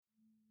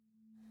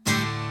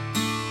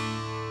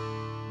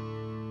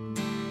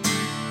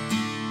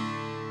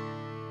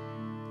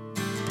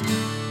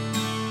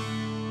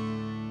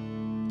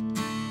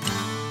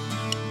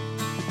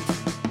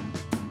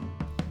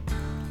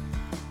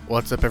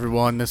What's up,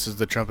 everyone? This is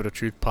the Trumpet of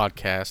Truth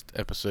podcast,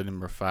 episode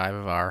number 5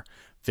 of our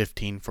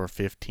 15 for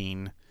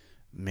 15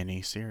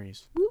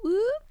 mini-series. Woo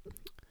woo.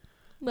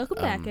 Welcome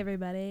back,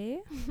 everybody.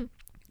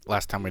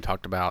 Last time we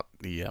talked about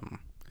we're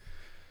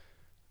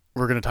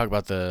going to talk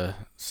about the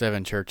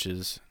 7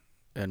 churches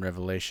in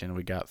Revelation.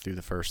 We got through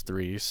the first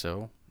 3,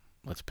 so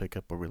let's pick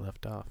up where we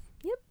left off.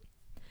 Yep.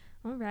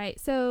 All right.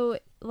 So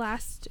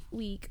last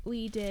week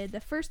we did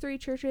the first 3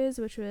 churches,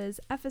 which was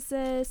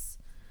Ephesus,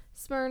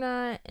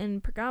 Smyrna,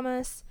 and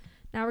Pergamos.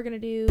 Now we're going to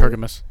do...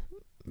 Pergamos.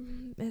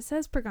 It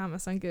says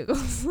Pergamos on Google.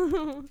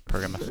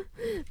 Pergamos.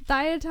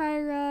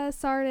 Thyatira,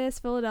 Sardis,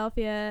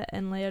 Philadelphia,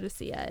 and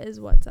Laodicea is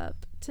what's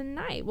up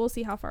tonight. We'll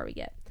see how far we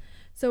get.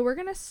 So we're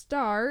going to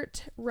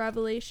start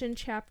Revelation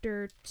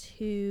chapter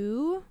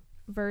 2,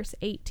 verse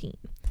 18.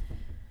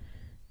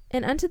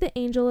 And unto the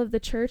angel of the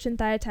church in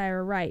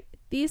Thyatira write,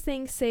 These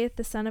things saith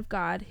the Son of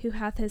God, who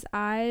hath his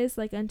eyes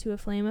like unto a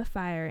flame of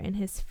fire, and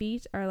his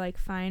feet are like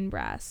fine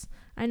brass.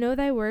 I know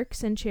thy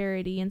works, and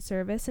charity, and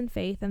service, and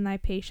faith, and thy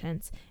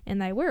patience,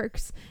 and thy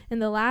works,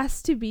 and the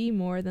last to be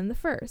more than the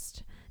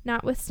first.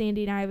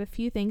 Notwithstanding, I have a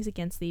few things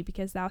against thee,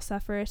 because thou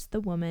sufferest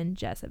the woman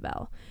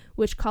Jezebel,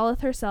 which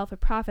calleth herself a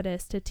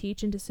prophetess, to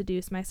teach and to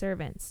seduce my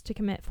servants, to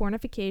commit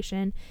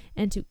fornication,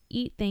 and to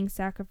eat things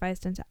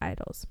sacrificed unto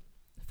idols.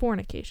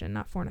 Fornication,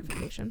 not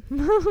fornication.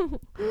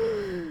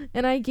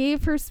 And I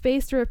gave her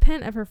space to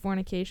repent of her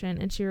fornication,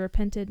 and she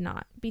repented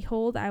not.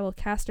 Behold, I will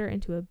cast her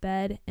into a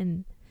bed,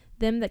 and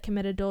them that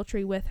commit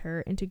adultery with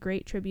her into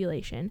great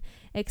tribulation,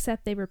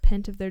 except they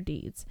repent of their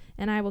deeds.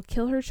 And I will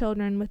kill her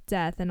children with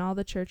death, and all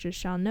the churches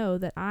shall know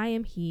that I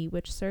am he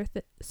which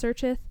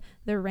searcheth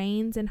the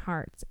reins and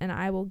hearts, and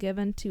I will give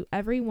unto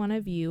every one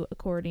of you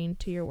according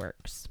to your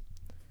works.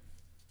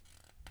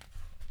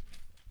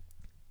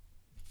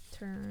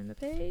 Turn the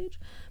page.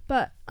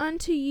 But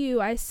unto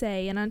you I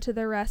say, and unto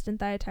the rest in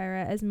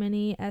Thyatira, as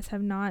many as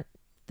have not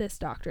this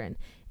doctrine,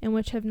 and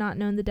which have not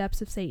known the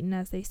depths of Satan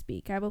as they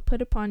speak, I will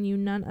put upon you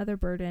none other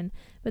burden,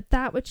 but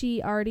that which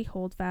ye already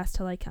hold fast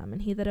till I come.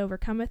 And he that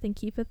overcometh and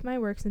keepeth my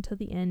works until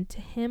the end,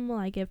 to him will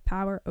I give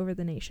power over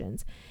the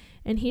nations.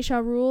 And he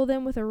shall rule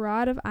them with a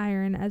rod of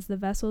iron, as the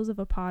vessels of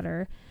a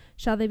potter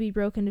shall they be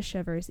broken to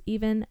shivers,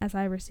 even as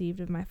I received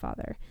of my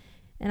Father.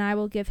 And I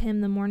will give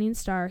him the morning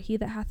star. He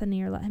that hath an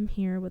ear, let him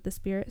hear what the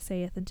Spirit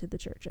saith unto the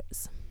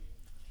churches.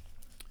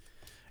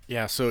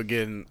 Yeah, so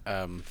again,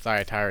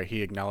 Thyatira,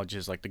 he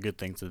acknowledges like the good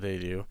things that they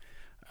do,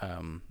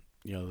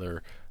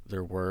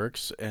 their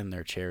works and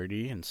their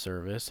charity and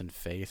service and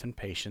faith and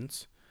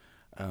patience,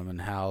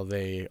 and how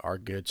they are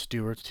good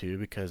stewards too,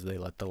 because they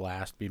let the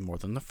last be more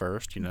than the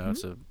first.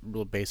 It's a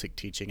real basic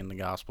teaching in the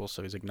gospel.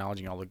 So he's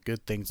acknowledging all the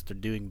good things that they're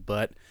doing,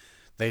 but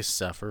they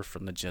suffer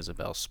from the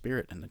Jezebel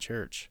spirit in the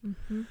church.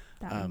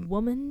 That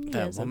woman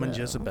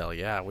Jezebel.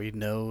 Yeah, we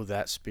know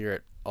that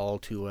spirit all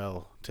too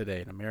well today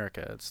in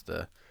America. It's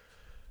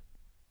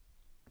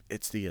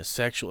the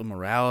sexual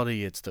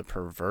immorality, it's the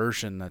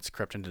perversion that's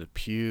crept into the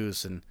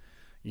pews, and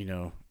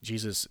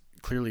Jesus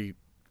clearly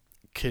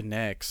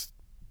connects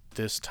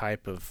this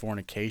type of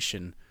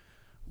fornication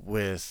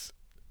with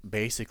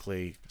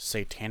basically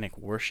satanic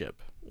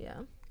worship.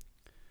 Yeah.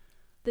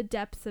 The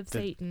depths of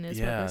Satan is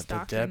what this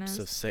doctrine is.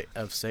 Yeah, the depths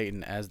of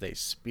Satan as they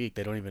speak.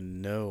 They don't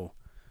even know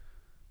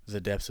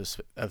the depths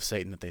of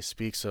Satan that they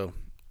speak. So,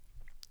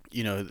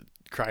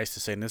 Christ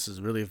is saying this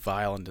is really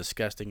vile and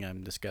disgusting.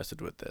 I'm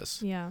disgusted with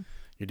this. Yeah.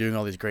 You're doing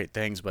all these great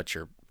things, but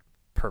you're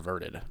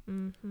perverted.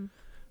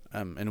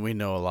 And we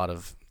know a lot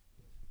of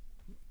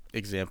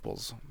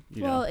examples.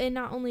 And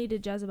not only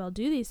did Jezebel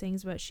do these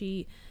things, but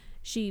she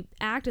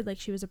acted like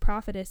she was a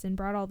prophetess and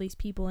brought all these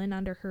people in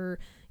under her,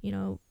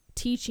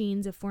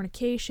 teachings of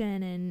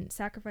fornication and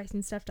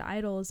sacrificing stuff to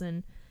idols,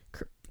 and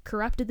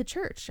corrupted the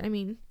church. I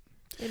mean,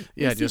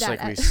 just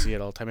like we see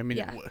it all the time. I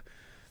mean,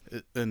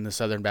 in the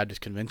Southern Baptist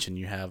Convention,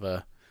 you have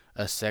a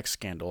sex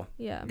scandal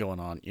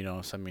going on.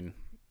 So I mean,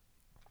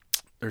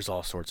 there's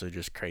all sorts of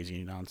just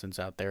crazy nonsense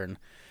out there.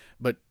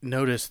 But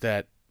notice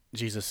that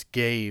Jesus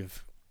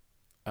gave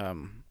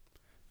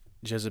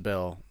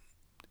Jezebel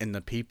and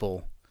the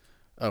people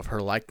of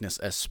her likeness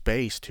a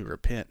space to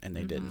repent, and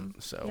they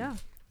didn't. So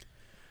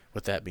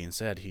with that being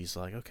said, he's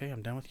like, okay,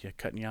 I'm done with you,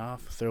 cutting you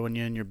off, throwing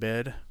you in your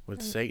bed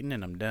with Satan,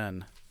 and I'm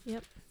done.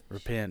 Yep.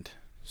 Repent.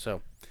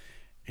 So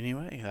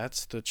anyway,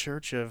 that's the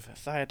church of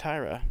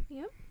Thyatira.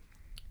 Yep.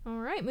 All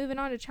right, moving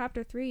on to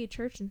chapter 3,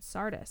 church in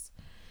Sardis.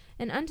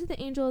 And unto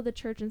the angel of the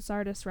church in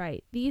Sardis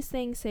write, These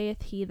things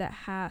saith he that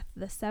hath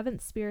the 7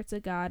 spirits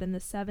of God and the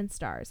 7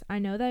 stars. I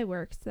know thy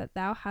works, that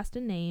thou hast a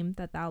name,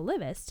 that thou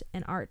livest,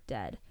 and art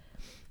dead.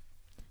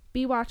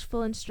 Be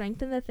watchful and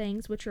strengthen the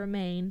things which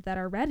remain that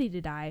are ready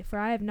to die, for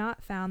I have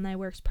not found thy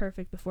works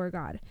perfect before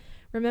God.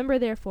 Remember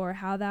therefore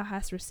how thou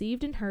hast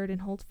received and heard,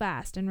 and hold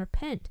fast, and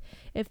repent.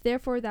 If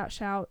therefore thou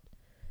shalt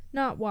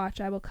not watch,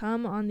 I will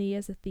come on thee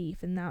as a thief,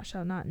 and thou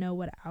shalt not know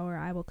what hour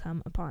I will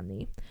come upon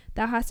thee.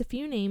 Thou hast a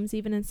few names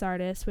even in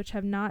Sardis, which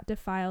have not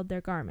defiled their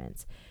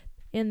garments.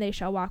 and they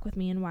shall walk with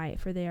me in white,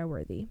 for they are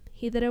worthy.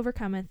 He that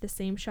overcometh, the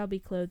same shall be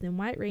clothed in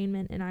white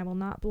raiment, and I will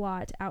not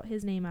blot out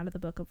his name out of the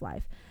book of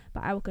life,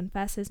 but I will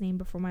confess his name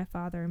before my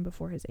Father and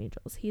before his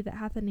angels. He that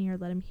hath an ear,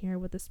 let him hear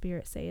what the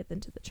Spirit saith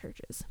unto the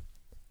churches.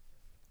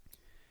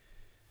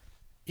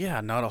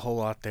 Yeah, not a whole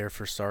lot there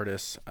for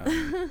Sardis.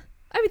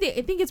 I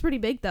think it's pretty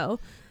big, though.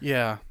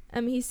 Yeah.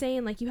 He's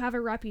saying, like, you have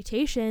a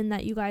reputation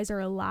that you guys are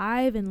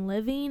alive and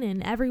living,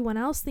 and everyone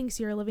else thinks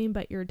you're living,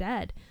 but you're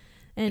dead.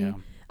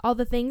 And all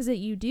the things that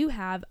you do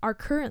have are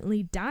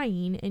currently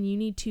dying, and you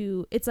need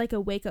to, it's like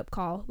a wake-up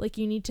call. Like,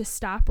 you need to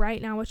stop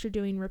right now what you're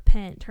doing,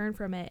 repent, turn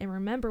from it, and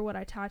remember what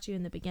I taught you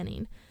in the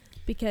beginning.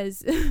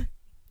 Because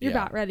you're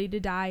about ready to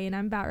die, and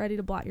I'm about ready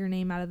to blot your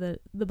name out of the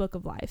book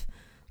of life.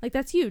 Like,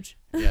 that's huge.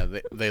 Yeah,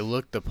 they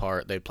look the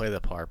part, they play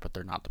the part, but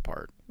they're not the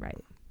part. Right.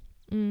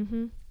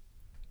 Mm-hmm.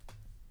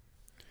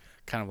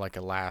 Kind of like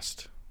a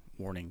last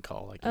warning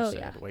call, like you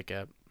said. Wake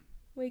up.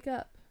 Wake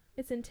up.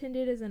 It's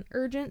intended as an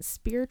urgent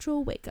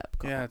spiritual wake-up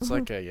call. Yeah, it's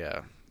like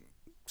a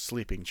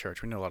sleeping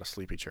church. We know a lot of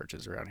sleepy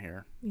churches around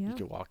here. Yeah. You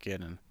could walk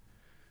in and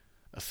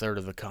a third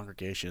of the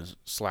congregation is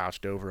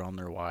slouched over on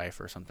their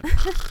wife or something.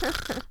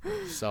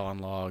 Sawing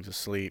logs,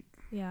 asleep.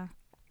 Yeah.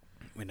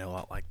 We know a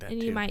lot like that, and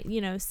too. You might,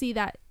 see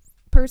that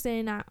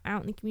person out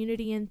in the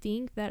community and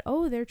think that,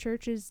 oh, their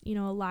church is,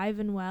 alive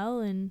and well,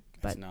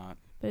 but it's not.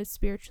 But it's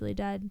spiritually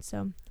dead.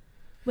 So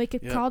wake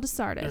up call to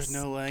Sardis. There's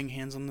no laying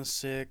hands on the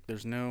sick.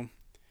 There's no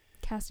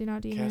casting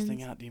out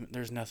demons.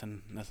 There's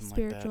nothing like that.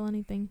 Spiritual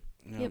anything.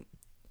 Yep.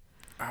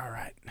 All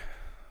right.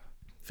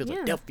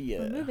 Philadelphia.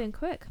 We're moving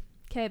quick.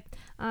 Okay.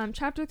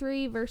 Chapter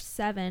 3, verse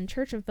 7,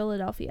 Church in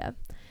Philadelphia.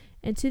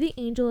 And to the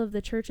angel of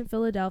the church in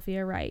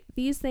Philadelphia write,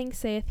 These things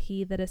saith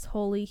he that is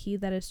holy, he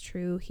that is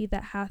true, he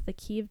that hath the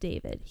key of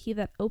David, he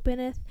that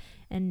openeth,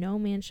 and no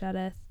man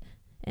shutteth,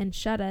 and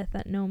shutteth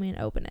that no man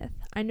openeth.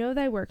 I know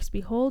thy works.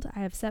 Behold, I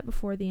have set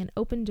before thee an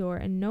open door,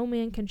 and no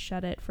man can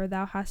shut it, for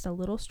thou hast a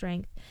little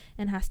strength,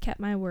 and hast kept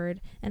my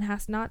word, and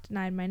hast not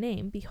denied my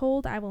name.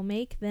 Behold, I will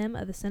make them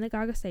of the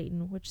synagogue of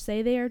Satan, which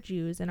say they are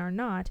Jews, and are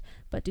not,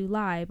 but do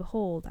lie.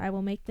 Behold, I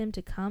will make them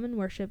to come and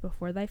worship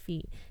before thy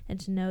feet, and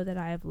to know that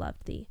I have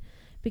loved thee.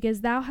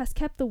 Because thou hast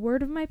kept the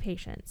word of my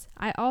patience,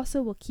 I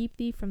also will keep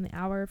thee from the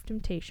hour of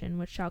temptation,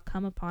 which shall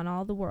come upon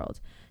all the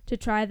world, to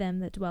try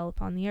them that dwell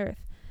upon the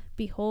earth.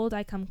 Behold,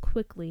 I come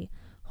quickly.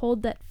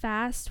 Hold that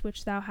fast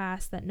which thou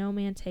hast, that no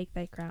man take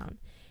thy crown.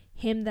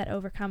 Him that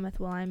overcometh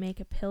will I make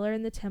a pillar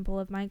in the temple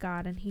of my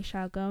God, and he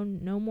shall go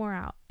no more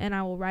out. And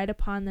I will write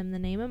upon them the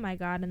name of my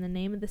God, and the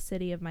name of the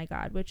city of my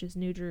God, which is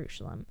New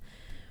Jerusalem,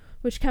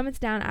 which cometh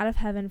down out of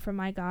heaven from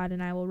my God,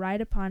 and I will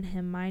write upon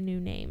him my new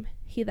name.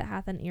 He that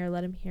hath an ear,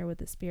 let him hear what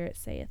the Spirit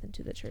saith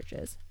unto the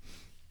churches.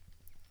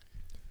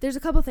 There's a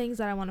couple things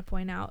that I want to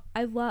point out.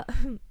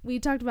 We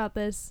talked about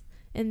this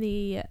in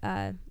the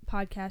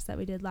podcast that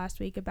we did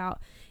last week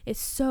about it's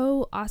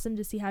so awesome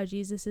to see how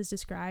Jesus is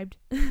described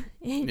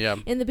in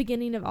the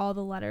beginning of all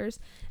the letters.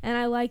 And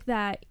I like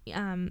that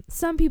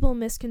some people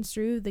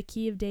misconstrue the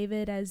key of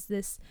David as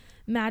this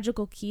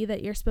magical key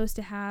that you're supposed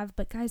to have,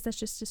 but guys, that's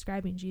just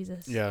describing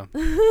Jesus.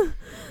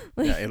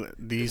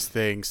 These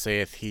things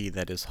saith he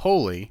that is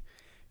holy,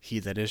 he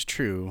that is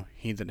true,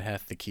 he that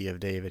hath the key of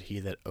David, he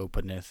that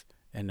openeth,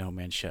 and no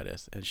man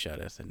shutteth, and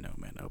shutteth, and no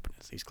man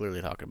openeth. He's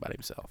clearly talking about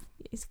himself.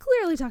 He's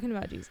clearly talking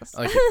about Jesus.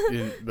 Like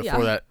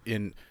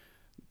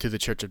to the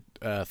church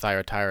of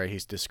Thyatira,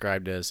 he's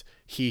described as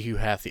he who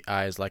hath the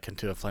eyes like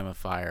unto a flame of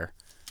fire,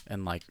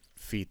 and like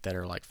feet that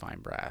are like fine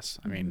brass.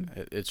 I mean,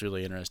 it's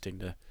really interesting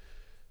to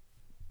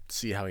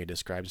see how he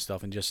describes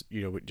himself. And just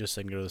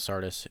saying, go to the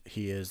Sardis,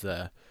 he is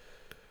the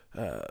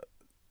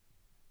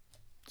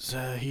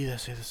he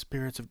that say the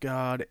spirits of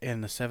God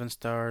and the 7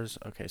 stars.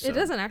 Okay, so it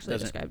doesn't actually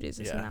describe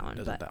Jesus in that one.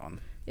 Doesn't that one?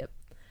 Yep.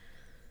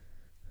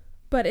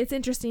 But it's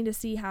interesting to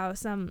see how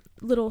some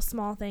little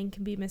small thing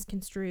can be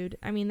misconstrued.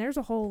 I mean, there's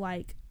a whole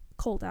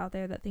cult out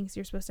there that thinks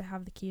you're supposed to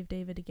have the key of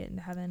David to get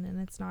into heaven, and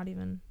it's not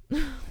even.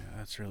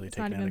 That's really it's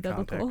taken not even out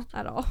of biblical context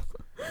at all.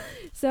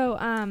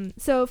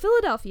 So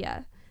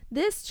Philadelphia,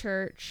 this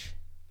church,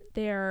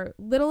 they're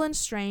little in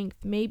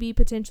strength, maybe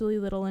potentially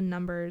little in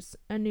numbers,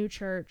 a new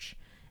church.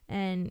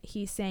 And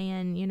he's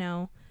saying,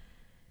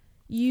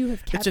 you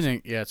have kept...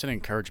 It's an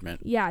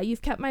encouragement. Yeah,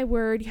 you've kept my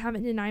word. You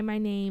haven't denied my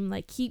name.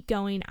 Keep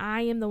going.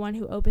 I am the one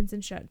who opens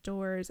and shuts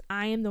doors.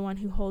 I am the one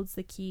who holds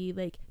the key.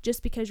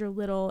 Just because you're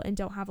little and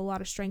don't have a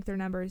lot of strength or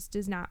numbers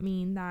does not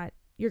mean that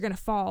you're going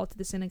to fall to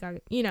the synagogue.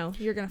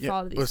 You're going to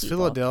fall to these was people.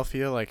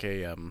 Philadelphia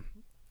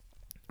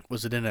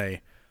was it in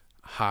a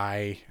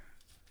high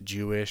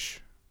Jewish,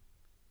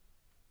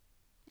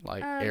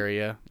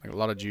 area? Like a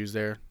lot of Jews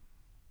there?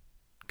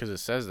 Because it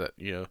says that,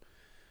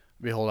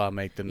 behold, I'll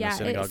make them the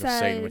synagogue of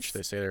Satan, which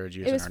they say they're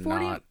Jews and are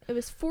not. It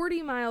was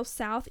 40 miles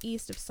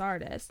southeast of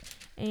Sardis,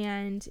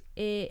 and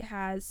it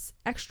has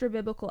extra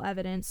biblical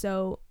evidence,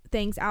 so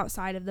things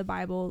outside of the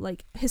Bible,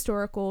 like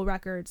historical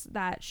records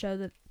that show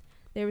that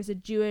there was a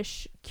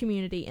Jewish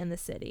community in the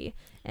city.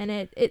 And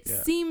it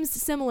seems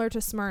similar to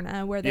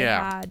Smyrna, where they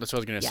had... that's what I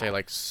was going to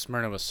say.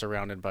 Smyrna was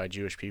surrounded by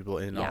Jewish people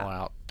in and all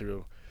out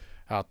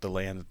throughout the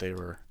land that they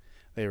were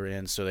they were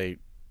in. So they,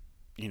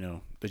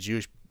 the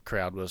Jewish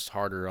crowd was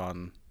harder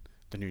on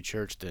the new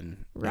church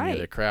than any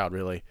other crowd,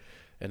 really.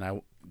 And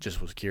I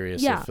just was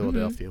curious if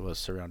Philadelphia was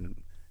surrounded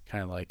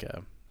kind of like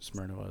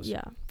Smyrna was.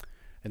 Yeah.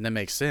 And that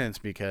makes sense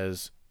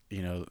because,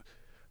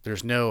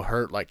 there's no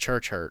hurt like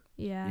church hurt.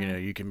 Yeah.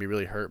 You can be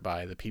really hurt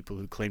by the people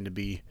who claim to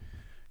be,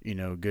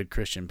 good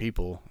Christian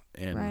people.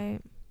 And, right.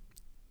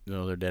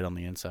 They're dead on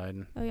the inside.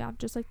 Oh, yeah.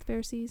 Just like the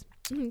Pharisees.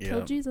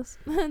 Killed Jesus.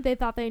 They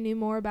thought they knew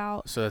more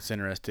about. So that's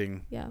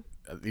interesting. Yeah.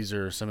 These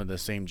are some of the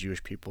same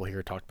Jewish people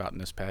here talked about in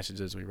this passage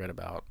as we read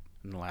about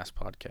in the last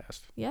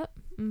podcast. Yep.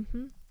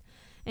 Mm-hmm.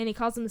 And he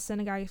calls them the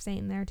synagogue of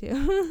Satan there,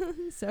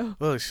 too. So.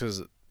 Well, it's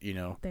because,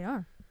 they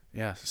are.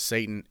 Yeah,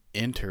 Satan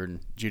entered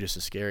Judas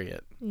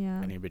Iscariot.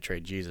 Yeah. And he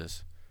betrayed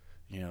Jesus.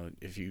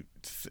 If you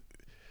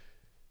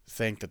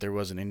think that there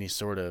wasn't any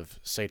sort of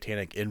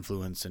satanic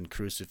influence in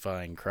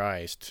crucifying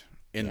Christ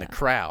in the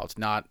crowds,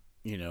 not,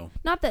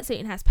 Not that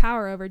Satan has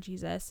power over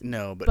Jesus.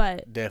 No,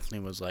 but definitely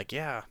was like,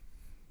 yeah.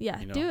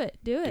 Yeah, do it.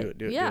 Yeah.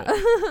 Do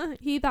it.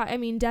 He thought,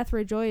 death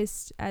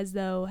rejoiced as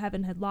though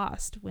heaven had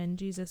lost when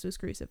Jesus was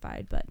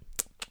crucified, but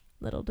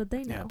little did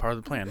they know. Yeah, part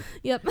of the plan.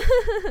 Yep.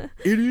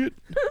 Idiot.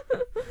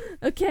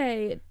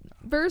 Okay,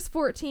 verse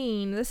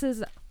 14. This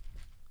is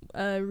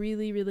a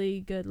really, really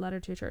good letter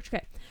to a church.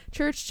 Okay.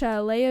 Church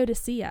to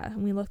Laodicea.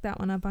 And we looked that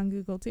one up on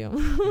Google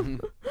too.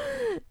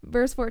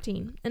 Verse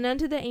 14. And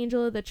unto the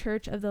angel of the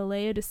church of the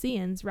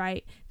Laodiceans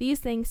write, these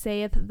things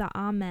saith the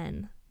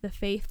Amen, the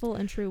faithful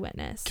and true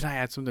witness. Can I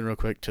add something real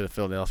quick to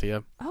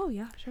Philadelphia? Oh,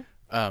 yeah, sure.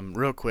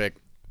 Real quick.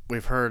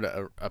 We've heard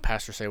a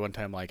pastor say one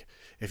time, like,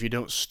 if you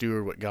don't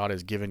steward what God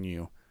has given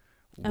you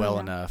well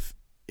enough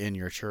in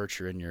your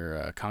church or in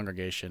your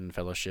congregation,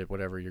 fellowship,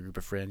 whatever, your group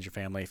of friends, your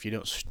family, if you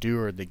don't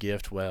steward the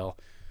gift well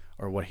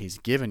or what he's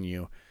given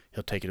you,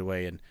 he'll take it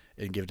away and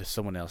give it to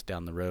someone else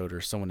down the road or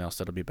someone else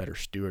that'll be a better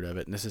steward of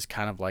it. And this is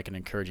kind of like an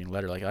encouraging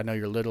letter. Like, I know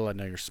you're little, I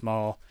know you're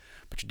small,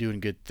 but you're doing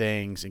good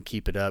things and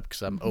keep it up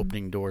because I'm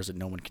opening doors that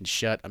no one can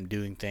shut. I'm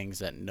doing things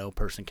that no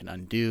person can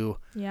undo.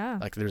 Yeah.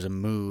 Like, there's a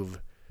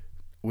move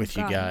with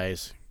you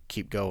guys.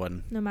 Keep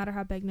going. No matter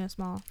how big, no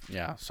small.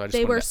 Yeah. So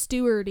they were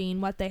stewarding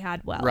what they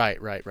had well. Right.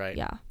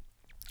 Yeah.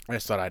 I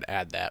just thought I'd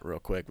add that real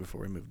quick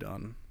before we moved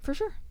on. For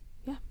sure.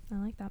 Yeah, I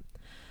like that.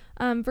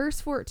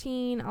 Verse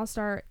 14, I'll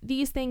start.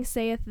 These things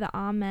saith the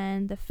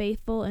Amen, the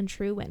faithful and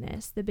true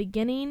witness, the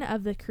beginning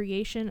of the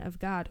creation of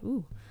God.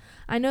 Ooh.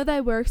 I know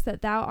thy works,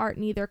 that thou art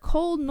neither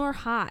cold nor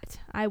hot.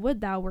 I would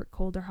thou wert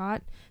cold or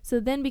hot. So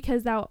then,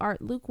 because thou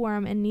art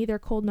lukewarm and neither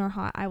cold nor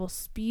hot, I will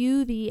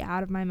spew thee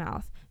out of my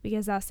mouth.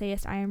 Because thou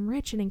sayest, I am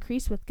rich and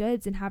increased with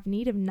goods, and have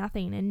need of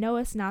nothing, and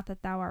knowest not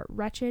that thou art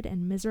wretched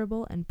and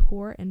miserable and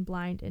poor and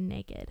blind and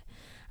naked.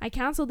 I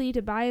counsel thee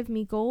to buy of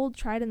me gold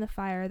tried in the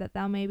fire, that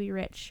thou may be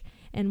rich,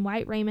 and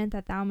white raiment,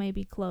 that thou may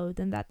be clothed,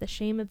 and that the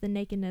shame of the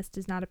nakedness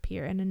does not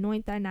appear, and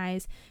anoint thine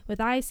eyes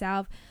with eye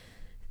salve,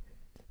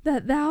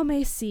 that thou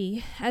mayst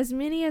see. As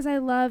many as I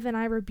love and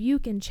I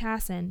rebuke and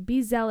chasten.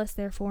 Be zealous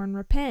therefore and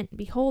repent.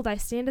 Behold, I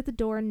stand at the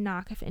door and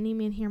knock. If any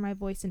man hear my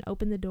voice and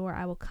open the door,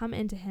 I will come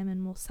into him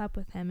and will sup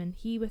with him, and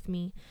he with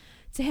me.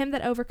 To him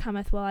that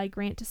overcometh will I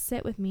grant to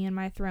sit with me in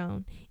my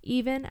throne,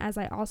 even as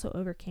I also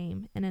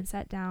overcame, and am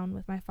set down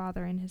with my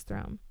Father in his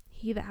throne.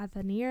 He that hath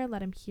an ear,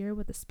 let him hear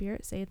what the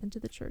Spirit saith unto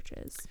the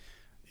churches.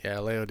 Yeah,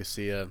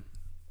 Laodicea,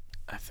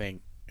 I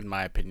think, in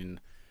my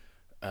opinion,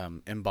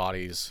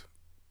 embodies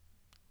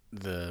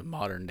the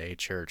modern day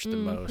church the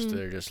most.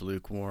 They're just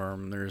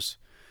lukewarm. There's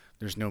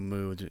no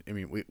mood. I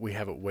mean, we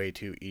have it way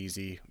too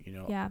easy.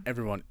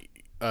 Everyone,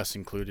 us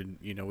included.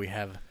 We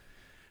have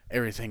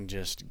everything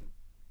just.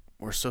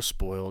 We're so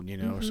spoiled.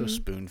 We're so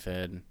spoon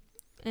fed.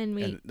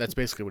 And that's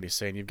basically what he's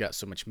saying. You've got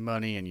so much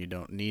money and you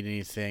don't need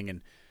anything,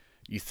 and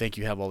you think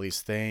you have all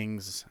these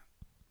things.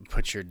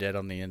 But you're dead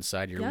on the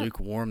inside. You're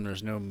lukewarm.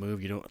 There's no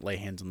move. You don't lay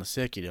hands on the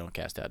sick. You don't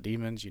cast out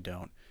demons. You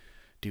don't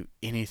do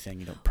anything.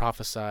 You don't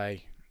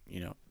prophesy.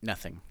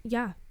 Nothing.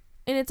 Yeah.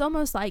 And it's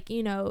almost like,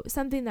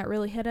 something that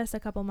really hit us a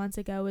couple months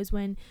ago is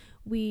when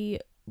we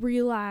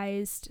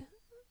realized,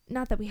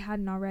 not that we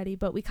hadn't already,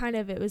 but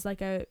it was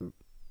like a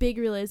big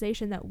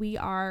realization that we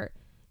are,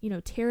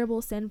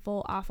 terrible,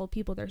 sinful, awful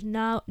people. There's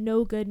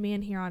no good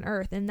man here on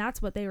earth. And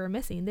that's what they were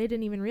missing. They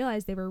didn't even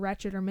realize they were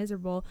wretched or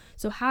miserable.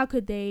 So how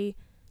could they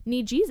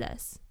need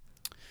Jesus?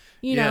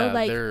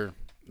 Their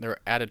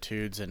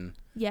attitudes and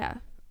yeah,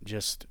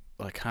 just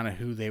like kind of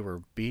who they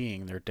were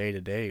being, their day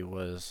to day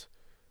was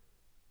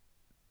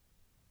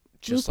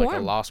just lukewarm.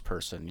 Like a lost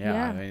person.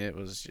 Yeah. I mean, it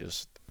was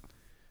just,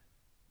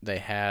 they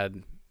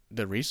had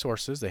the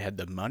resources, they had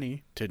the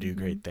money to do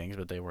great things,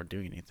 but they weren't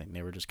doing anything.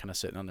 They were just kind of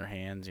sitting on their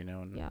hands, and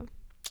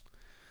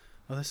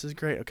oh, this is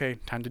great. Okay,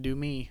 time to do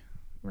me.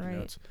 Right.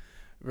 It's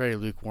very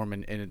lukewarm,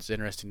 and it's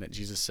interesting that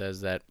Jesus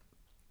says that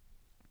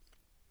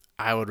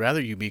I would rather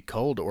you be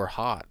cold or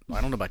hot.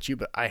 I don't know about you,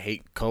 but I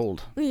hate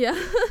cold. Yeah.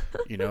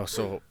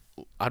 So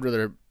I'd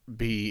rather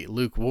be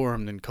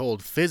lukewarm than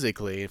cold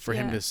physically. For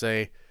him to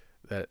say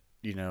that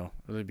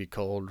really be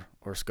cold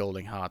or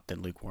scalding hot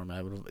than lukewarm.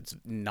 It's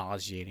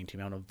nauseating to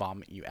me. I want to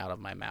vomit you out of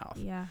my mouth.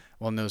 Yeah.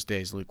 Well, in those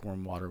days,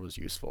 lukewarm water was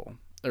useful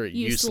or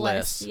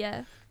Useless. useless.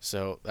 Yeah.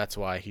 So that's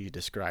why he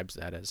describes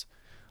that as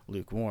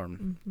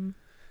lukewarm. Mm-hmm.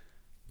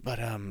 But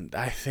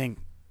I think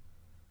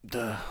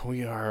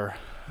we are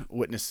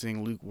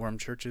witnessing lukewarm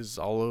churches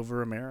all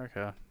over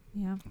America.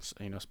 Yeah.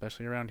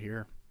 Especially around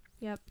here.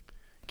 Yep.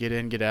 Get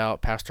in, get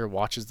out. Pastor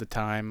watches the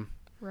time.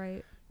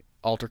 Right.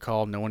 Altar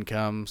call, no one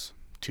comes.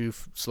 2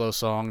 slow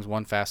songs,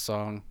 1 fast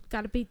song.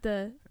 Got to beat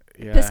the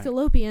Yeah.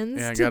 Episcopalians.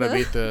 Yeah, to gotta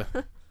the...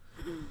 beat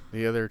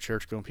the other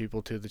church-going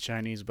people to the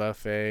Chinese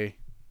buffet.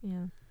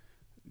 Yeah.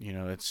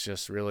 It's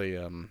just really,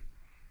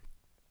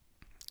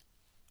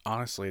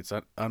 honestly, it's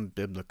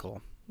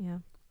unbiblical. Yeah.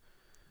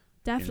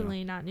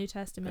 Definitely not New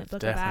Testament. It's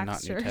Book of definitely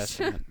Acts not New church.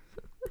 Testament.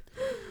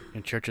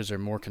 And churches are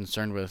more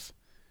concerned with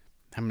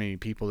how many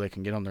people they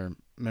can get on their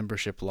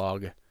membership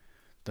log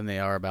than they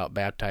are about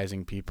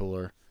baptizing people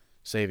or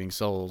saving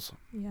souls.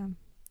 Yeah.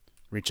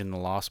 Reaching the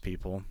lost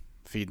people,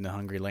 feeding the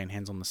hungry, laying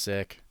hands on the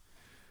sick,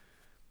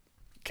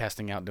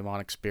 casting out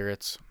demonic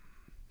spirits,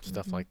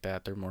 stuff Mhm. like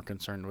that. They're more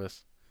concerned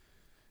with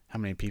how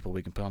many people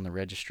we can put on the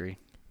registry.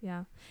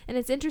 Yeah. And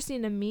it's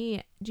interesting to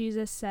me,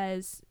 Jesus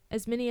says,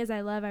 as many as I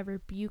love, I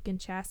rebuke and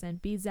chasten.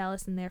 Be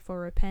zealous and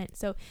therefore repent.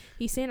 So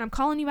he's saying, I'm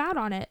calling you out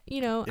on it.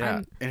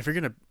 Yeah. And if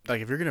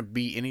you're gonna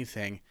be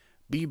anything,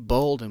 be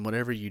bold in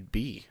whatever you'd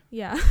be.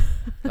 Yeah.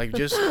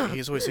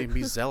 He's always saying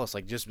be zealous.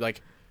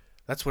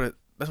 That's what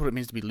it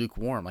means to be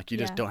lukewarm. Like you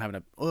just don't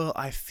have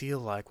I feel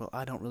like,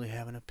 I don't really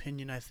have an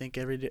opinion. I think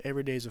every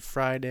day is a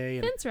Friday.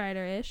 And Fence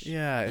rider-ish.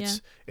 yeah,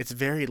 it's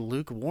very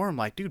lukewarm.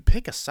 Like, dude,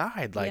 pick a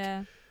side. Like,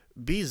 yeah.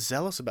 be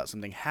zealous about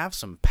something. Have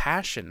some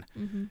passion.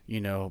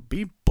 Mm-hmm.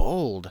 Be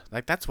bold.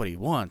 Like, that's what he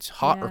wants.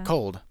 Hot or Yeah.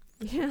 cold.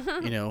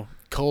 Yeah.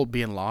 Cold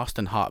being lost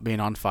and hot being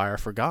on fire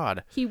for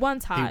God. He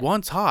wants hot. He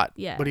wants hot.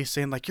 Yeah. But he's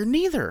saying, like, you're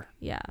neither.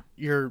 Yeah.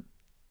 You're,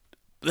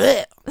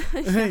 bleh.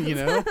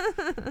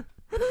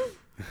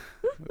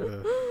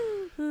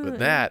 But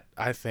that,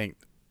 I think,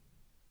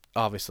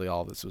 obviously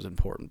all this was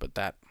important, but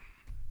that.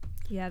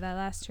 Yeah, that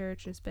last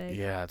church is big.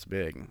 Yeah, it's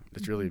big.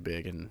 It's really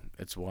big, and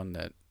it's one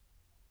that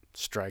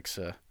strikes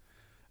a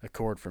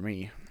chord for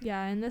me.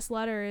 Yeah, and this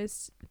letter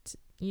is,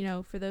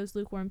 for those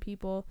lukewarm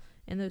people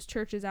and those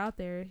churches out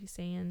there, he's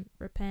saying,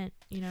 repent,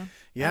 Yeah,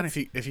 and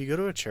if you go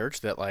to a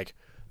church that, like,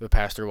 the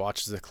pastor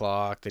watches the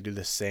clock, they do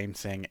the same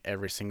thing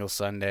every single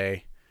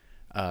Sunday,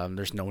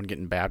 there's no one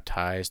getting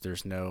baptized,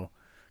 there's no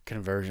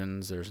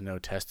conversions, there's no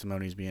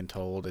testimonies being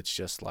told, it's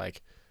just,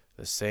 like,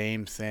 the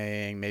same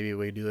thing. Maybe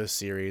we do a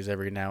series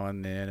every now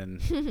and then,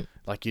 and,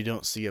 like, you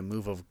don't see a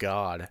move of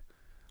God,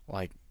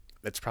 like,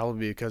 it's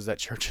probably because that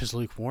church is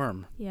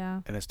lukewarm.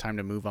 Yeah. And it's time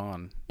to move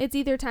on. It's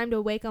either time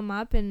to wake them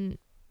up and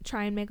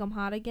try and make them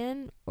hot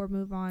again or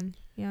move on.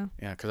 Yeah.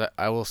 Yeah, because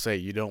I will say,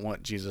 you don't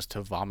want Jesus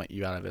to vomit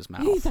you out of his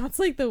mouth. That's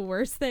like the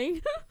worst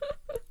thing.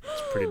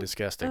 It's pretty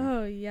disgusting.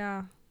 Oh,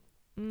 yeah.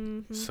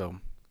 Mm-hmm. So,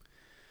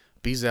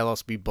 be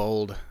zealous, be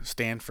bold,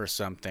 stand for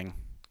something.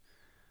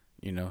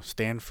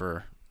 Stand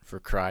for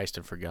Christ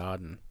and for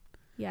God. And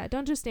yeah,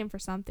 don't just stand for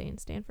something.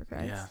 Stand for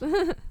Christ.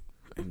 Yeah.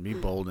 And be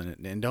bold in it.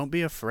 And don't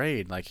be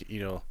afraid. Like,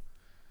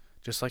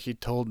 just like he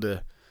told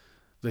the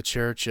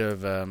church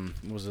of,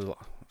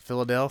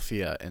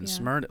 Philadelphia and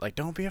Smyrna, like,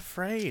 don't be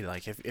afraid.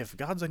 Like, if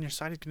God's on your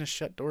side, he's going to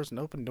shut doors and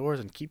open doors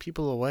and keep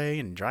people away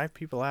and drive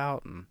people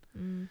out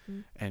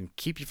and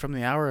keep you from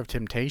the hour of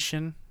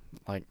temptation.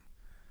 Like,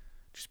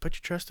 just put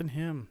your trust in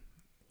him.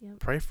 Yep.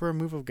 Pray for a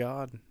move of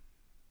God.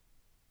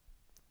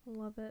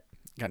 Love it.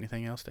 Got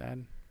anything else to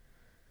add?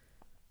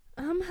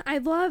 I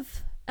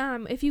love,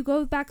 if you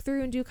go back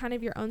through and do kind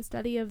of your own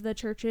study of the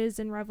churches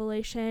in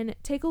Revelation,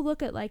 take a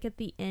look at, like, at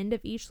the end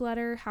of each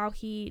letter, how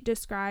he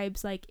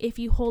describes, like, if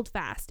you hold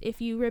fast, if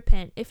you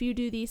repent, if you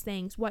do these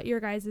things, what your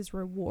guys'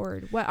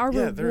 reward, what our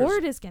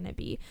reward is going to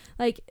be.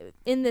 Like,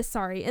 in this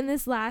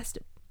last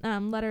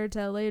letter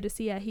to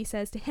Laodicea, he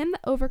says, to him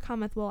that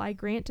overcometh will I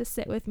grant to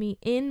sit with me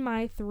in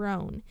my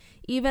throne,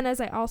 even as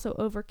I also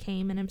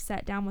overcame and am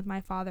set down with my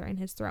Father in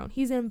his throne.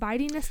 He's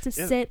inviting us to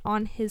sit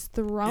on his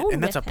throne.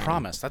 And that's a him.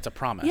 promise. That's a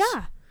promise.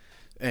 Yeah.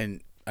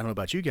 And I don't know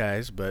about you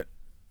guys, but,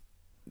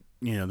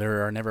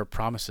 there are never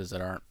promises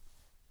that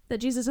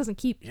Jesus doesn't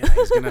keep. Yeah,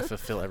 he's going to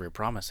fulfill every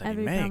promise that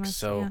he makes. Promise,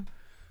 so,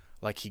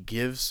 like, he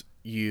gives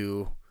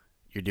you're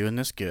doing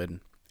this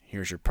good.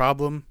 Here's your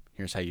problem.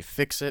 Here's how you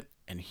fix it.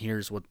 And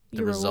here's what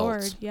the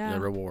results, the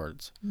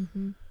rewards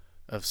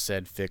of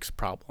said fixed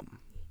problem.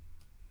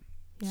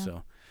 Yeah.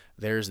 So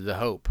there's the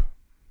hope.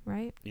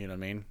 Right. You know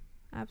what I mean?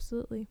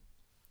 Absolutely.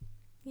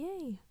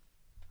 Yay.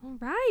 All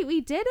right. We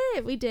did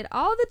it. We did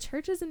all the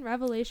churches in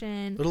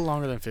Revelation. A little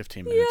longer than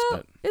 15 minutes,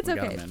 but it's we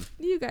okay. got 'em in.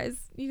 You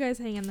guys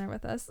hang in there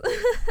with us.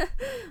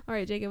 All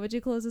right, Jacob, would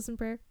you close us in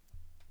prayer?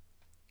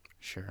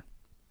 Sure.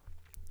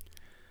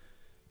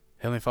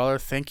 Heavenly Father,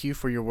 thank you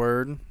for your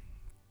word.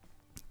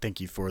 Thank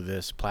you for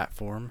this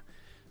platform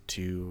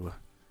to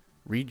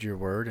read your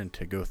word and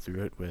to go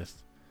through it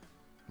with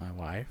my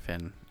wife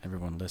and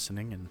everyone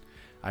listening. And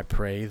I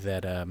pray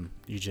that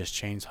you just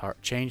change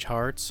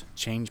hearts,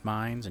 change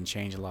minds, and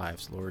change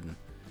lives, Lord. And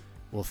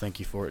we'll thank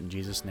you for it in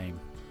Jesus' name.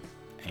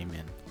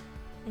 Amen.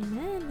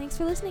 Amen. Thanks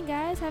for listening,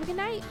 guys. Have a good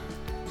night.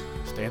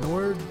 Stay in the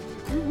Word.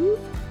 Woo-hoo.